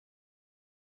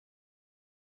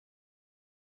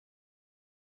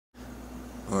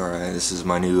Alright, this is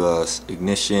my new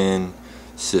ignition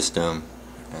system,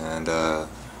 and I'm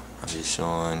just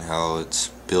showing how it's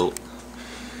built.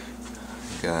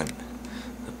 Got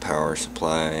the power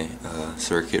supply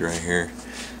circuit right here,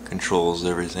 controls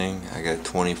everything. I got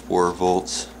 24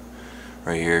 volts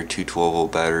right here, two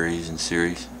 12-volt batteries in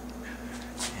series,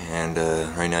 and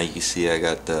right now you can see I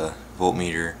got the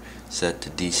voltmeter set to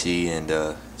DC, and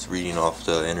it's reading off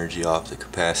the energy off the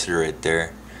capacitor right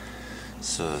there.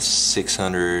 So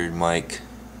 600 mic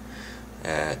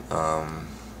at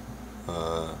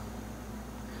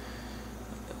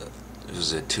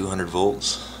is it 200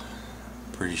 volts?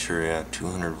 Pretty sure, yeah,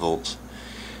 200 volts,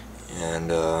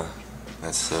 and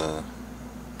that's a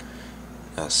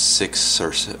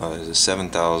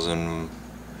 7,000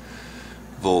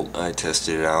 volt. I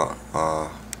tested it out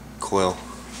coil,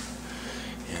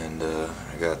 and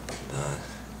I got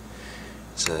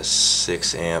it's a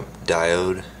 6 amp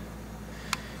diode.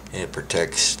 It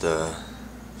protects the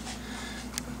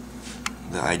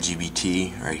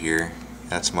IGBT right here.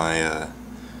 That's my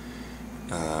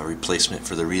replacement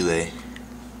for the relay.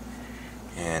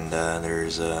 And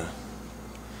there's a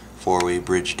 4-way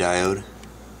bridge diode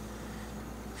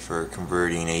for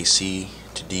converting AC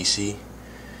to DC.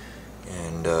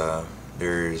 And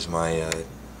there's my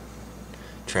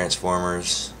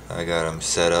transformers. I got them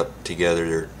set up together.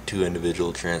 They're two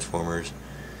individual transformers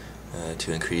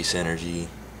to increase energy.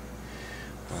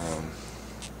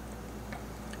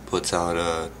 Puts out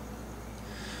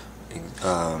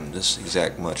this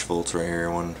exact much volts right here,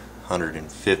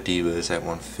 150, but it's at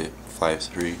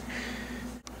 153.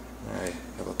 I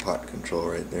have a pot control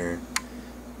right there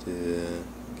to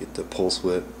get the pulse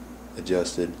width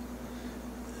adjusted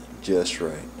just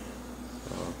right.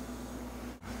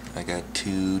 I got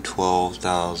two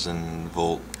 12,000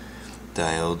 volt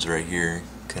diodes right here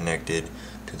connected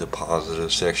to the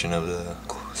positive section of the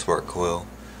spark coil,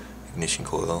 ignition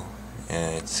coil,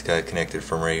 and it's got connected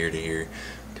from right here to here,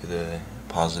 to the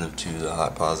positive to the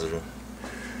hot positive.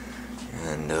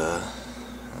 And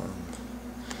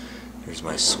here's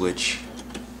my switch.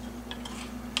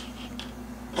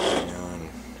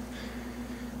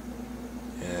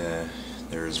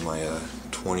 There's my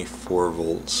 24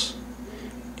 volts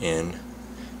in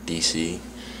DC,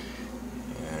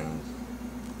 and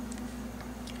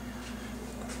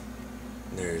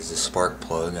there's the spark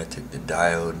plug. I took the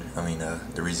diode,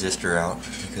 the resistor out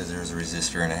because there was a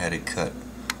resistor and I had to cut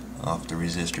off the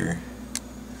resistor.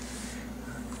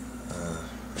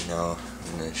 Right now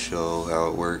I'm going to show how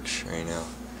it works right now.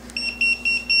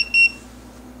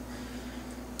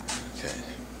 Okay.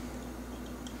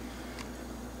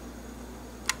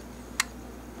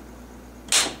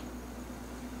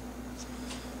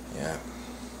 Yeah,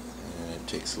 and it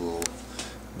takes a little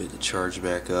bit to charge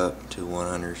back up to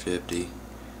 150. It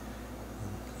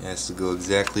has to go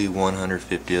exactly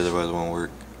 150, otherwise it won't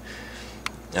work.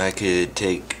 I could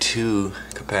take two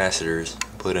capacitors,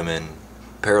 put them in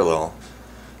parallel,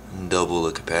 and double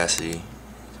the capacitance.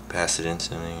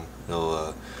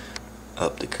 It'll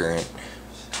up the current,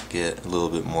 get a little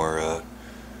bit more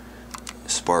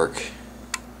spark,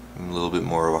 a little bit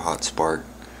more of a hot spark.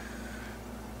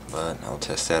 But I'll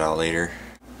test that out later.